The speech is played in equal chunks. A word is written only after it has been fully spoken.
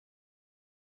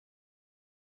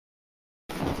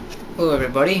Hello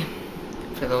everybody.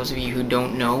 For those of you who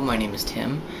don't know, my name is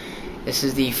Tim. This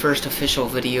is the first official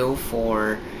video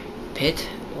for PIT,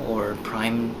 or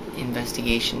Prime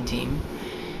Investigation Team.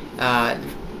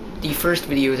 The first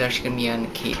video is actually going to be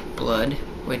on Cape Blood,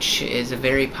 which is a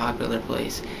very popular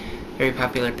place, very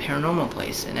popular paranormal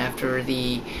place, and after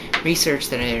the research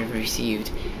that I have received,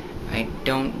 I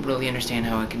don't really understand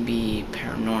how it can be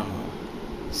paranormal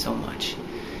so much.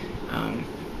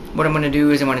 What I'm going to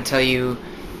do is I'm going to tell you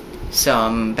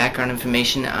some background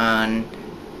information on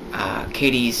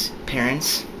Katie's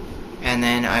parents, and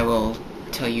then I will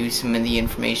tell you some of the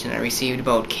information I received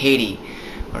about Katie,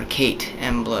 or Kate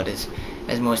M. Blood, as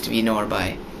most of you know her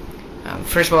by.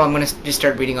 First of all, I'm going to just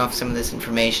start reading off some of this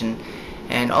information,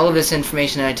 and all of this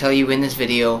information that I tell you in this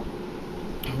video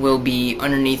will be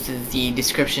underneath the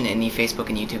description in the Facebook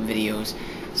and YouTube videos.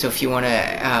 So if you want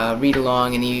to read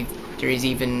along, and there is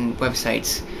even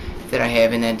websites that I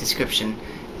have in that description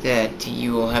that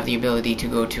you will have the ability to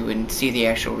go to and see the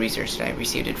actual research that I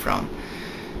received it from.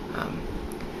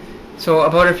 So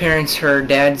about her parents, her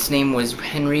dad's name was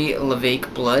Henry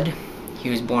LeVake Blood.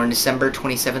 He was born December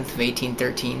 27th of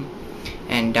 1813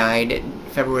 and died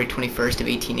February 21st of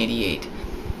 1888.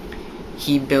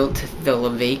 He built the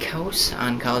LeVake House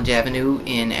on College Avenue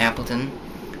in Appleton.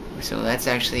 So that's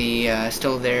actually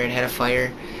still there. It had a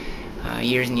fire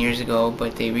years and years ago,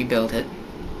 but they rebuilt it.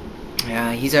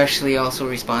 He's actually also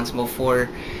responsible for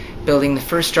building the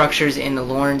first structures in the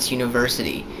Lawrence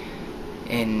University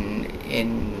in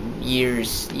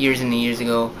years and years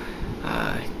ago.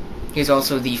 He was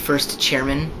also the first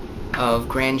chairman of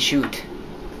Grand Chute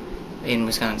in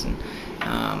Wisconsin.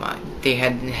 They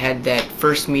had that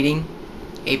first meeting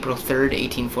April 3rd,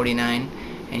 1849,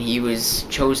 and he was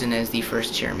chosen as the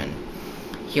first chairman.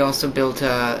 He also built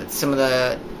some of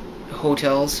the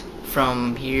hotels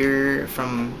from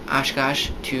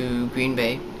Oshkosh to Green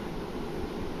Bay.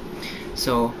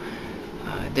 So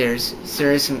there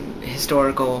is some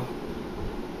historical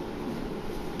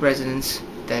residence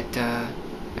that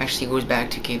actually goes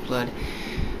back to Cape Blood.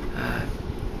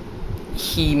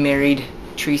 He married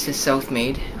Teresa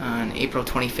Southmaid on April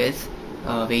 25th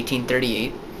of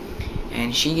 1838,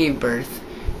 and she gave birth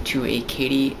to a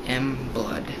Katie M.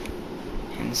 Blood,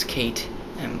 hence Kate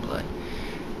M. Blood.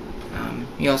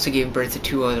 He also gave birth to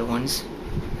two other ones,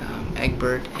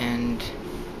 Egbert and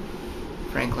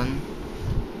Franklin.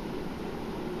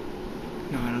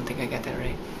 No, I don't think I got that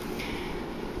right.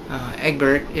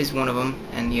 Egbert is one of them,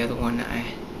 and the other one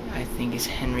I think is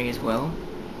Henry as well.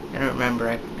 I don't remember.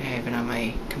 I have it on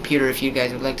my computer if you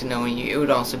guys would like to know, and it would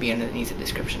also be underneath the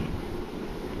description.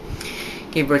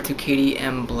 Gave birth to Katie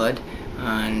M. Blood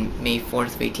on May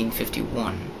 4th of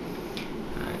 1851.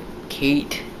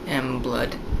 Kate M.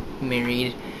 Blood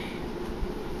married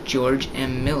George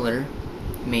M. Miller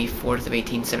May 4th of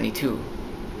 1872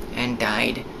 and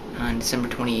died on December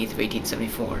 28th of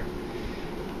 1874.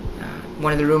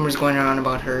 One of the rumors going around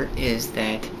about her is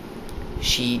that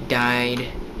she died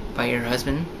by her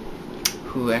husband,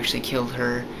 who actually killed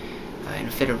her in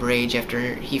a fit of rage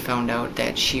after he found out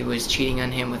that she was cheating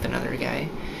on him with another guy.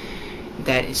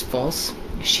 That is false.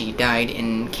 She died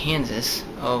in Kansas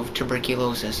of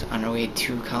tuberculosis on her way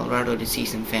to Colorado to see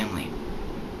some family.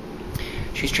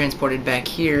 She was transported back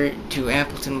here to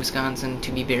Appleton, Wisconsin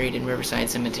to be buried in Riverside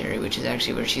Cemetery, which is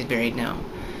actually where she's buried now.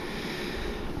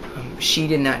 She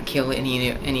did not kill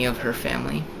any of her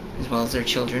family, as well as their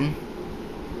children.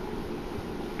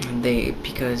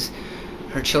 Because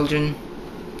her children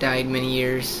died many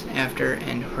years after,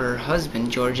 and her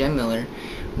husband, George M. Miller,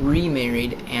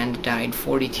 remarried and died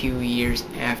 42 years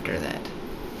after that.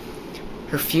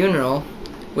 Her funeral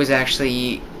was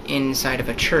actually inside of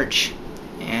a church,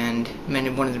 and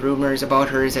one of the rumors about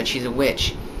her is that she's a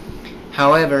witch.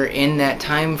 However, in that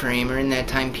time frame, or in that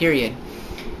time period,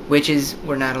 witches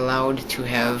were not allowed to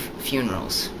have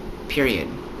funerals, period,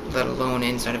 let alone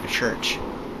inside of a church.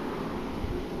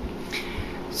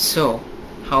 So,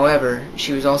 however,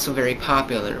 she was also very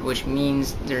popular, which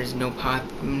means there's no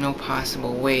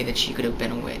possible way that she could have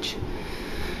been a witch.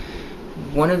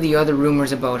 One of the other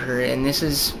rumors about her, and this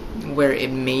is where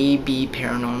it may be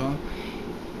paranormal,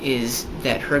 is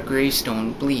that her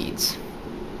gravestone bleeds.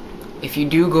 If you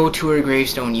do go to her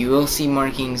gravestone, you will see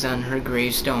markings on her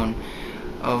gravestone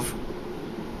of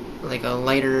like a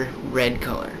lighter red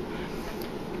color.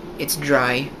 It's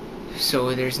dry,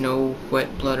 so there's no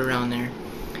wet blood around there.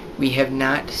 We have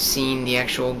not seen the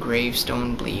actual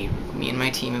gravestone bleed. Me and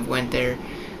my team have went there.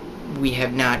 We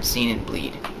have not seen it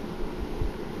bleed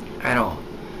at all.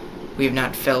 We have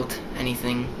not felt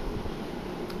anything.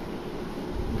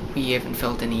 We haven't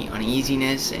felt any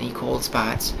uneasiness, any cold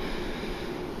spots.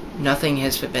 Nothing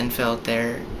has been felt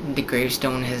there. The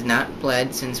gravestone has not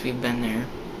bled since we've been there.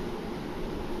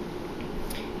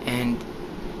 And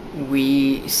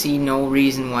we see no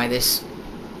reason why this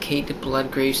Kate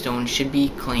Blood gravestone should be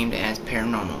claimed as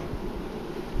paranormal.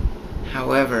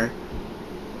 However,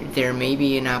 there may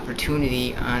be an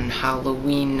opportunity on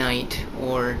Halloween night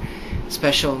or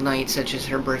special nights such as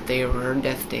her birthday or her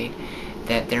death date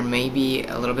that there may be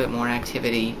a little bit more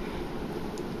activity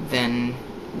than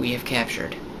we have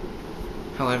captured.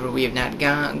 However, we have not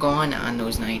gone on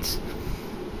those nights,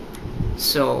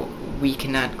 so we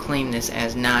cannot claim this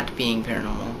as not being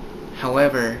paranormal.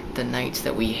 However, the nights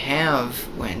that we have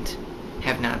went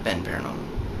have not been paranormal.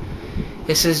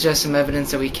 This is just some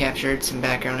evidence that we captured, some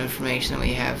background information that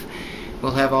we have.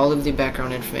 We'll have all of the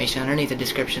background information underneath the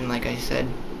description, like I said.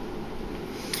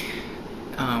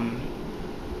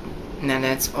 And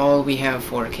that's all we have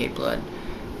for Kate Blood.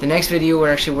 The next video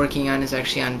we're actually working on is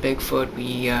actually on Bigfoot.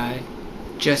 We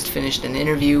just finished an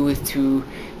interview with two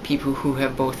people who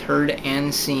have both heard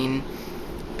and seen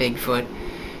Bigfoot.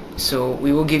 So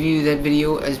we will give you that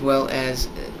video as well as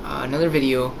another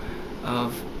video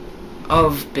of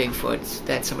Bigfoot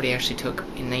that somebody actually took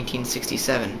in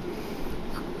 1967.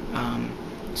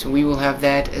 So we will have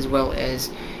that as well as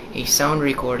a sound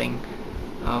recording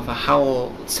of a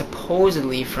howl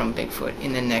supposedly from Bigfoot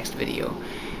in the next video.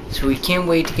 So we can't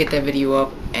wait to get that video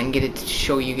up and get it to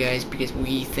show you guys, because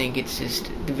we think it's just,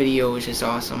 the video is just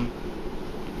awesome.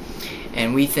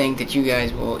 And we think that you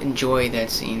guys will enjoy that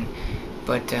scene.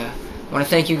 But I want to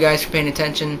thank you guys for paying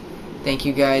attention. Thank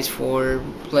you guys for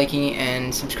liking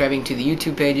and subscribing to the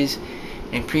YouTube pages.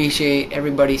 And appreciate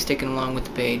everybody sticking along with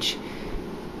the page.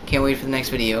 Can't wait for the next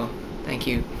video. Thank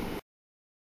you.